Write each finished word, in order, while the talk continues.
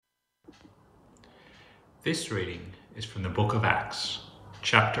This reading is from the book of Acts,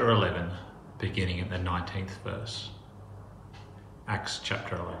 chapter 11, beginning at the 19th verse. Acts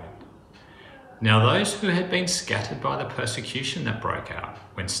chapter 11. Now those who had been scattered by the persecution that broke out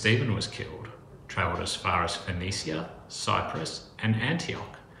when Stephen was killed travelled as far as Phoenicia, Cyprus, and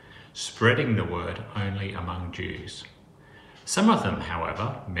Antioch, spreading the word only among Jews. Some of them,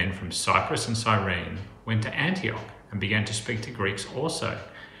 however, men from Cyprus and Cyrene, went to Antioch and began to speak to Greeks also,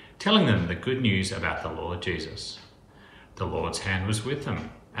 telling them the good news about the Lord Jesus. The Lord's hand was with them,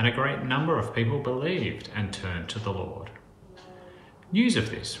 and a great number of people believed and turned to the Lord. News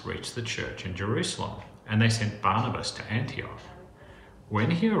of this reached the church in Jerusalem, and they sent Barnabas to Antioch. When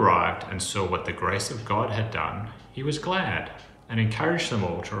he arrived and saw what the grace of God had done, he was glad and encouraged them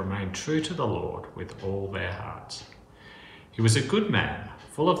all to remain true to the Lord with all their hearts. He was a good man,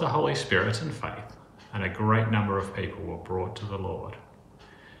 full of the Holy Spirit and faith, and a great number of people were brought to the Lord.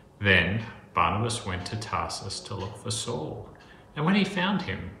 Then Barnabas went to Tarsus to look for Saul, and when he found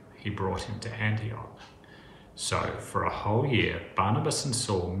him, he brought him to Antioch. So for a whole year, Barnabas and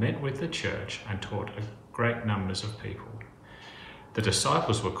Saul met with the church and taught great numbers of people. The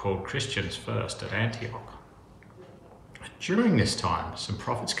disciples were called Christians first at Antioch. During this time, some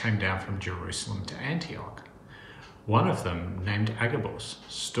prophets came down from Jerusalem to Antioch. One of them, named Agabus,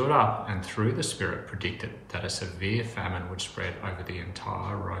 stood up and through the Spirit predicted that a severe famine would spread over the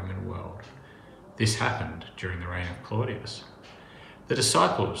entire Roman world. This happened during the reign of Claudius. The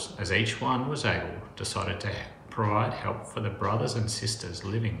disciples, as each one was able, decided to provide help for the brothers and sisters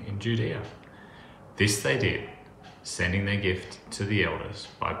living in Judea. This they did, sending their gift to the elders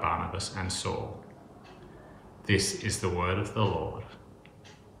by Barnabas and Saul. This is the word of the Lord.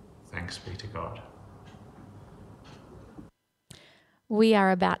 Thanks be to God. We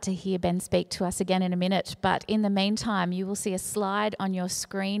are about to hear Ben speak to us again in a minute, but in the meantime, you will see a slide on your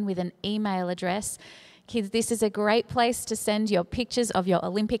screen with an email address. Kids, this is a great place to send your pictures of your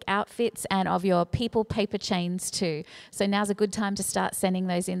Olympic outfits and of your people paper chains too. So now's a good time to start sending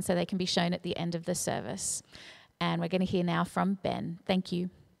those in so they can be shown at the end of the service. And we're going to hear now from Ben. Thank you.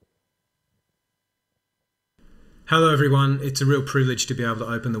 Hello everyone, it's a real privilege to be able to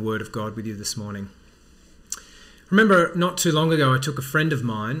open the Word of God with you this morning. Remember, not too long ago, I took a friend of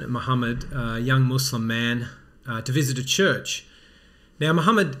mine, Muhammad, a young Muslim man, to visit a church. Now,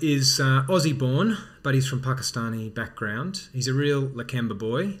 Muhammad is Aussie-born, but he's from Pakistani background. He's a real Lakemba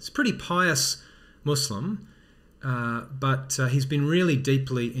boy. He's a pretty pious Muslim, but he's been really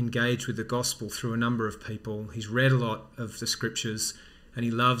deeply engaged with the gospel through a number of people. He's read a lot of the scriptures, and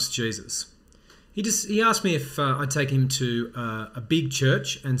he loves Jesus. He asked me if I'd take him to a big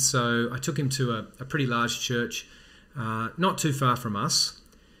church, and so I took him to a pretty large church not too far from us.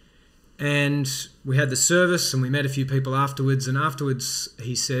 And we had the service and we met a few people afterwards. And afterwards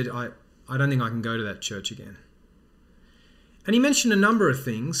he said, I don't think I can go to that church again. And he mentioned a number of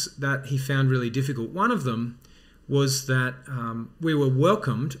things that he found really difficult. One of them was that we were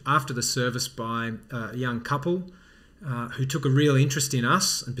welcomed after the service by a young couple who took a real interest in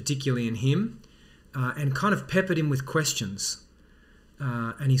us and particularly in him and kind of peppered him with questions.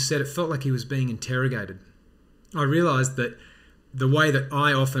 And he said it felt like he was being interrogated. I realised that the way that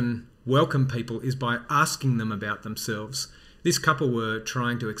I often welcome people is by asking them about themselves. This couple were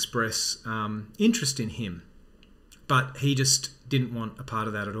trying to express interest in him, but he just didn't want a part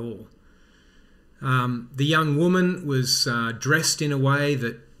of that at all. The young woman was dressed in a way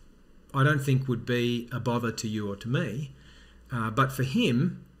that I don't think would be a bother to you or to me, but for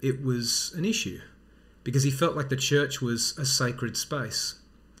him it was an issue because he felt like the church was a sacred space.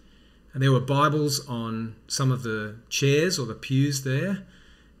 And there were Bibles on some of the chairs or the pews there.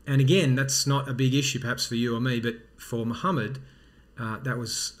 And again, that's not a big issue perhaps for you or me, but for Muhammad, that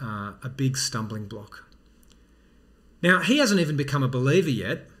was a big stumbling block. Now, he hasn't even become a believer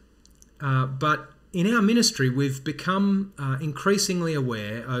yet, but in our ministry, we've become increasingly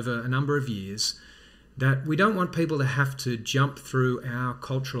aware over a number of years that we don't want people to have to jump through our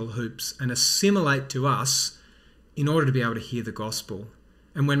cultural hoops and assimilate to us in order to be able to hear the gospel.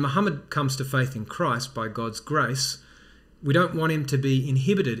 And when Muhammad comes to faith in Christ by God's grace, we don't want him to be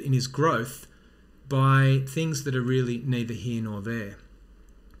inhibited in his growth by things that are really neither here nor there.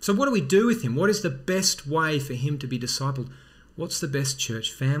 So what do we do with him? What is the best way for him to be discipled? What's the best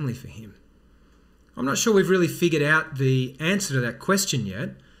church family for him? I'm not sure we've really figured out the answer to that question yet,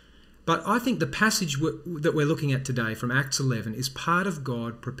 but I think the passage that we're looking at today from Acts 11 is part of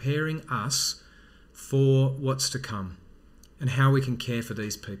God preparing us for what's to come and how we can care for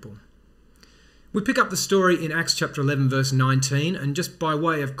these people. We pick up the story in Acts chapter 11 verse 19, and just by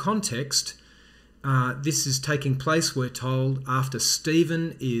way of context, this is taking place, we're told, after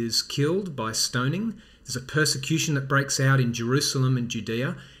Stephen is killed by stoning. This There's a persecution that breaks out in Jerusalem and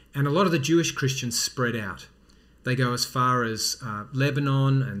Judea, and a lot of the Jewish Christians spread out. They go as far as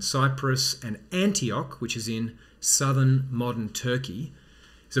Lebanon and Cyprus and Antioch, which is in southern modern Turkey.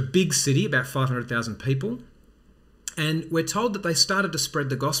 It's a big city, about 500,000 people. And we're told that they started to spread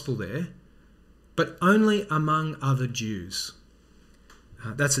the gospel there, but only among other Jews.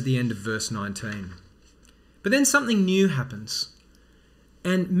 That's at the end of verse 19. But then something new happens.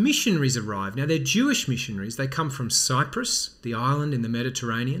 And missionaries arrive. Now, they're Jewish missionaries. They come from Cyprus, the island in the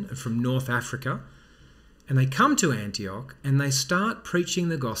Mediterranean, and from North Africa. And they come to Antioch and they start preaching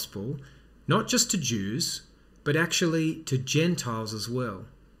the gospel, not just to Jews, but actually to Gentiles as well,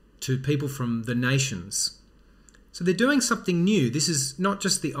 to people from the nations. So they're doing something new. This is not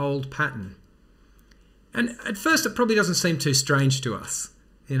just the old pattern. And at first it probably doesn't seem too strange to us,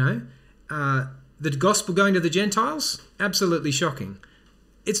 The gospel going to the Gentiles? Absolutely shocking.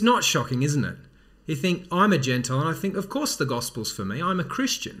 It's not shocking, isn't it? You think, I'm a Gentile, and I think, of course the gospel's for me. I'm a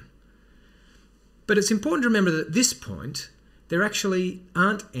Christian. But it's important to remember that at this point, there actually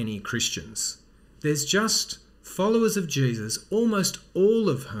aren't any Christians. There's just followers of Jesus, almost all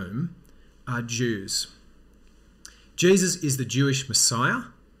of whom are Jews. Jesus is the Jewish Messiah.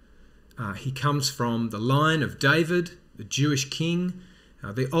 He comes from the line of David, the Jewish king.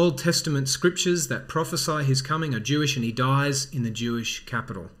 The Old Testament scriptures that prophesy his coming are Jewish, and he dies in the Jewish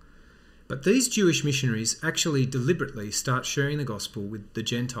capital. But these Jewish missionaries actually deliberately start sharing the gospel with the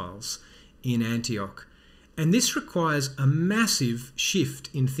Gentiles in Antioch. And this requires a massive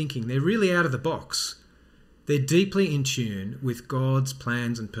shift in thinking. They're really out of the box. They're deeply in tune with God's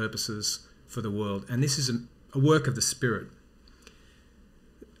plans and purposes for the world. And this is a work of the Spirit.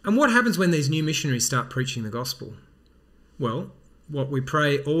 And what happens when these new missionaries start preaching the gospel? Well, what we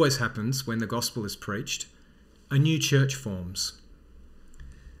pray always happens when the gospel is preached. A new church forms.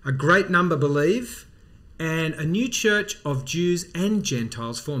 A great number believe, and a new church of Jews and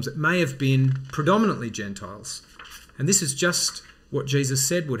Gentiles forms. It may have been predominantly Gentiles. And this is just what Jesus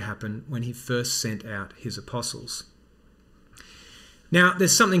said would happen when he first sent out his apostles. Now,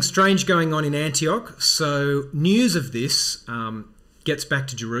 there's something strange going on in Antioch. So news of this gets back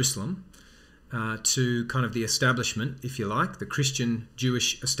to Jerusalem, to kind of the establishment, if you like, the Christian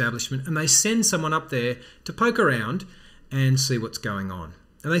Jewish establishment. And they send someone up there to poke around and see what's going on.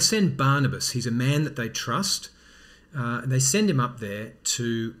 And they send Barnabas. He's a man that they trust. And they send him up there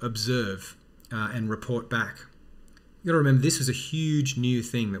to observe and report back. You've got to remember, this was a huge new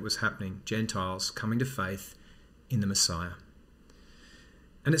thing that was happening. Gentiles coming to faith in the Messiah.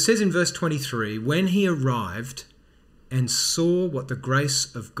 And it says in verse 23, when he arrived and saw what the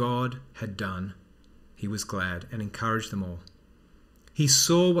grace of God had done, he was glad and encouraged them all. He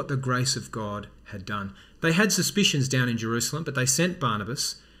saw what the grace of God had done. They had suspicions down in Jerusalem, but they sent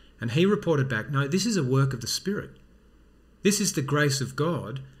Barnabas, and he reported back, no, this is a work of the Spirit. This is the grace of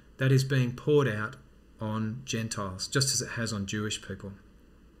God that is being poured out on Gentiles, just as it has on Jewish people.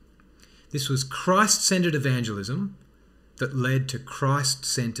 This was Christ-centered evangelism that led to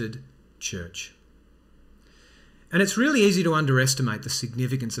Christ-centered church. And it's really easy to underestimate the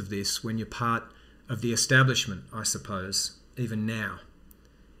significance of this when you're part of the establishment, I suppose, even now.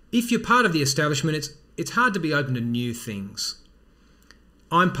 If you're part of the establishment, it's hard to be open to new things.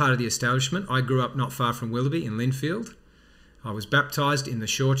 I'm part of the establishment. I grew up not far from Willoughby in Linfield. I was baptised in the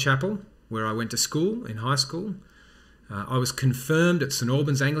Shore Chapel, where I went to school, in high school. I was confirmed at St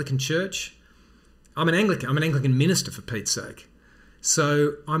Albans Anglican Church. I'm an Anglican minister, for Pete's sake.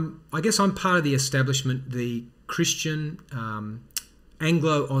 So I guess I'm part of the establishment, the Christian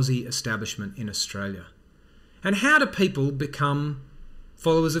Anglo-Aussie establishment in Australia. And how do people become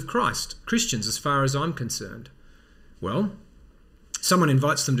followers of Christ, Christians as far as I'm concerned? Well, someone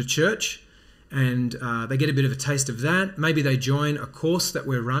invites them to church and they get a bit of a taste of that. Maybe they join a course that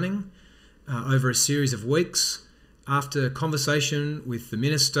we're running over a series of weeks. After conversation with the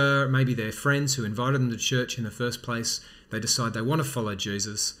minister, maybe their friends who invited them to church in the first place, they decide they want to follow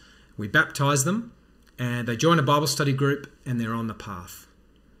Jesus. We baptise them and they join a Bible study group and they're on the path.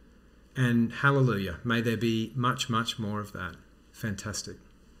 And hallelujah, may there be much, much more of that. Fantastic.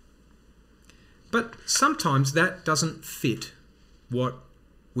 But sometimes that doesn't fit what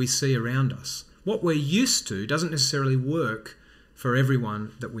we see around us. What we're used to doesn't necessarily work for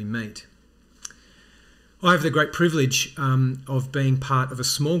everyone that we meet. I have the great privilege of being part of a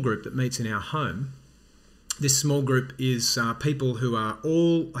small group that meets in our home. This small group is people who are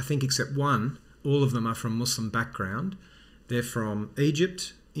all, I think except one, all of them are from Muslim background. They're from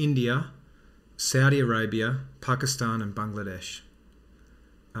Egypt, India, Saudi Arabia, Pakistan and Bangladesh.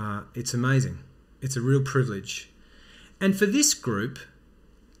 It's amazing. It's a real privilege. And for this group,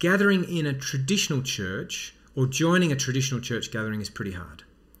 gathering in a traditional church or joining a traditional church gathering is pretty hard.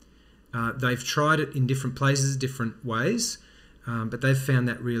 They've tried it in different places, different ways, but they've found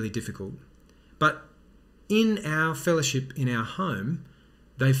that really difficult. But in our fellowship, in our home,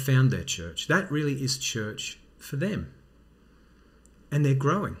 they've found their church. That really is church for them. And they're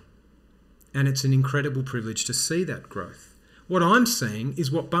growing. And it's an incredible privilege to see that growth. What I'm seeing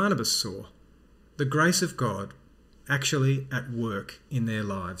is what Barnabas saw. The grace of God actually at work in their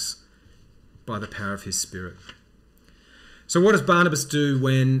lives by the power of his Spirit. So what does Barnabas do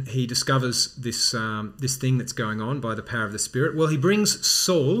when he discovers this thing that's going on by the power of the Spirit? Well, he brings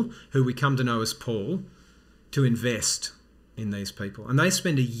Saul, who we come to know as Paul, to invest in these people. And they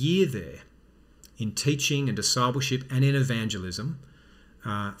spend a year there in teaching and discipleship and in evangelism,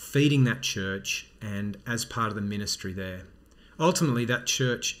 feeding that church and as part of the ministry there. Ultimately, that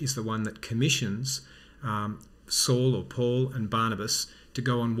church is the one that commissions Saul or Paul and Barnabas to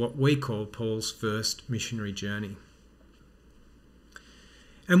go on what we call Paul's first missionary journey.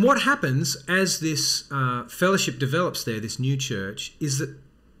 And what happens as this fellowship develops there, this new church, is that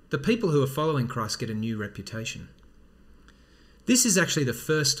the people who are following Christ get a new reputation. This is actually the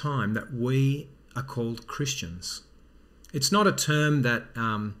first time that we are called Christians. It's not a term that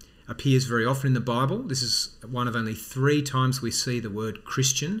appears very often in the Bible. This is one of only 3 times we see the word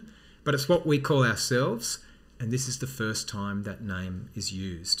Christian, but it's what we call ourselves, and this is the first time that name is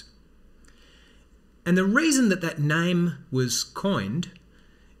used. And the reason that that name was coined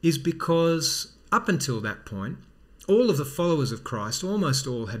is because up until that point, all of the followers of Christ, almost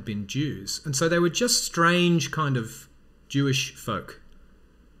all, had been Jews. And so they were just strange kind of Jewish folk.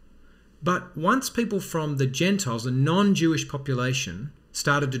 But once people from the Gentiles, the non-Jewish population,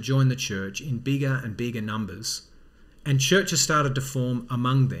 started to join the church in bigger and bigger numbers, and churches started to form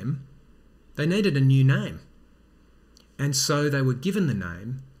among them, they needed a new name. And so they were given the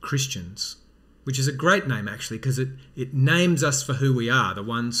name Christians, which is a great name actually, because it names us for who we are, the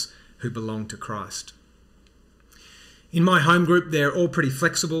ones who belong to Christ. In my home group, they're all pretty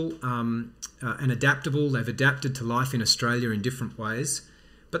flexible and adaptable. They've adapted to life in Australia in different ways,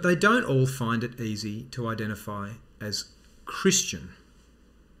 but they don't all find it easy to identify as Christian.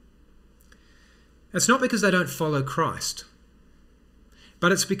 It's not because they don't follow Christ,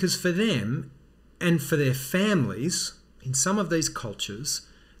 but it's because for them and for their families, in some of these cultures,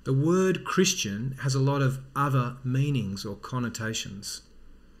 the word Christian has a lot of other meanings or connotations.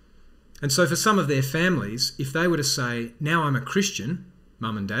 And so for some of their families, if they were to say, now I'm a Christian,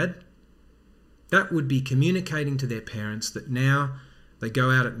 mum and dad, that would be communicating to their parents that now they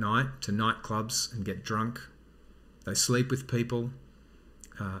go out at night to nightclubs and get drunk. They sleep with people.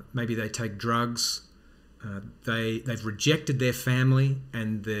 Maybe they take drugs. They've rejected their family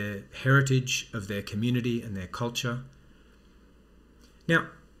and the heritage of their community and their culture. Now,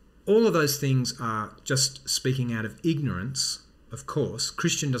 all of those things are just speaking out of ignorance, of course.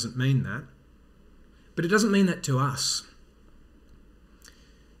 Christian doesn't mean that. But it doesn't mean that to us.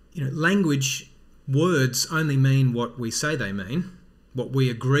 Language, words only mean what we say they mean, what we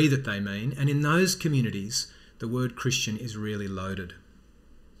agree that they mean. And in those communities, the word Christian is really loaded.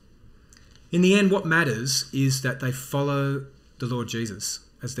 In the end, what matters is that they follow the Lord Jesus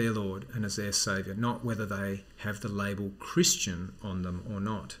as their Lord and as their Saviour, not whether they have the label Christian on them or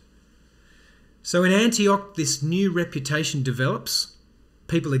not. So in Antioch, this new reputation develops.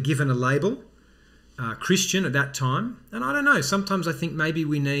 People are given a label, Christian at that time. And I don't know, sometimes I think maybe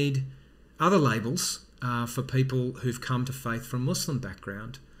we need other labels for people who've come to faith from Muslim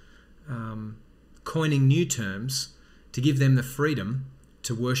background, coining new terms to give them the freedom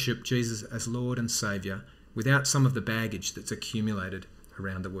to worship Jesus as Lord and Saviour without some of the baggage that's accumulated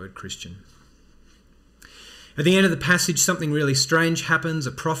around the word Christian. At the end of the passage, something really strange happens.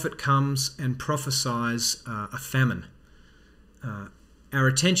 A prophet comes and prophesies a famine. Our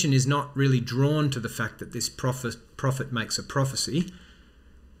attention is not really drawn to the fact that this prophet makes a prophecy.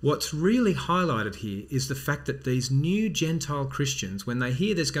 What's really highlighted here is the fact that these new Gentile Christians, when they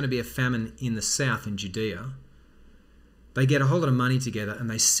hear there's going to be a famine in the south in Judea, they get a whole lot of money together and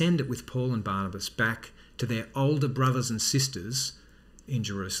they send it with Paul and Barnabas back to their older brothers and sisters in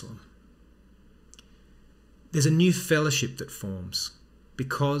Jerusalem. There's a new fellowship that forms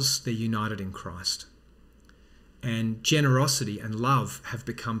because they're united in Christ. And generosity and love have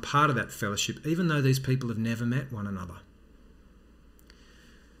become part of that fellowship, even though these people have never met one another.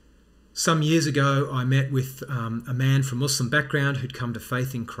 Some years ago, I met with a man from Muslim background who'd come to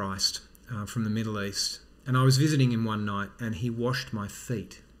faith in Christ from the Middle East. And I was visiting him one night and he washed my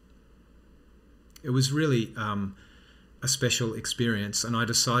feet. It was really a special experience, and I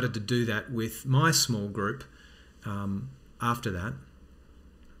decided to do that with my small group after that.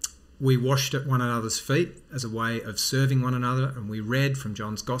 We washed at one another's feet as a way of serving one another, and we read from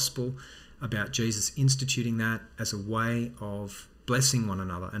John's Gospel about Jesus instituting that as a way of blessing one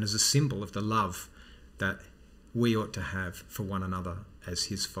another and as a symbol of the love that we ought to have for one another as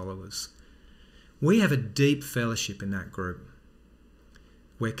his followers. We have a deep fellowship in that group.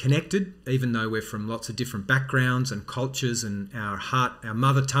 We're connected, even though we're from lots of different backgrounds and cultures, and our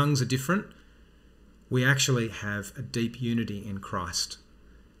mother tongues are different. We actually have a deep unity in Christ,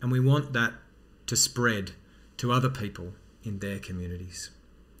 and we want that to spread to other people in their communities.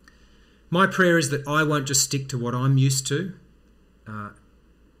 My prayer is that I won't just stick to what I'm used to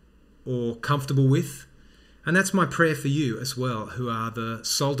or comfortable with, and that's my prayer for you as well, who are the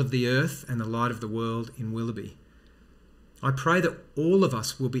salt of the earth and the light of the world in Willoughby. I pray that all of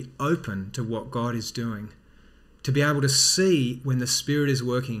us will be open to what God is doing, to be able to see when the Spirit is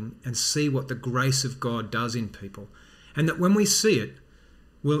working and see what the grace of God does in people, and that when we see it,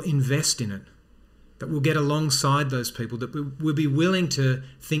 we'll invest in it, that we'll get alongside those people, that we'll be willing to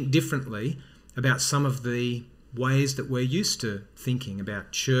think differently about some of the ways that we're used to thinking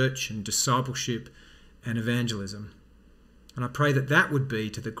about church and discipleship and evangelism. And I pray that that would be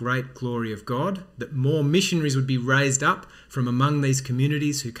to the great glory of God, that more missionaries would be raised up from among these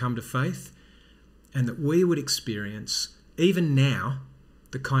communities who come to faith, and that we would experience, even now,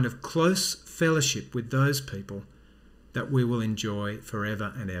 the kind of close fellowship with those people that we will enjoy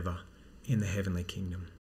forever and ever in the heavenly kingdom.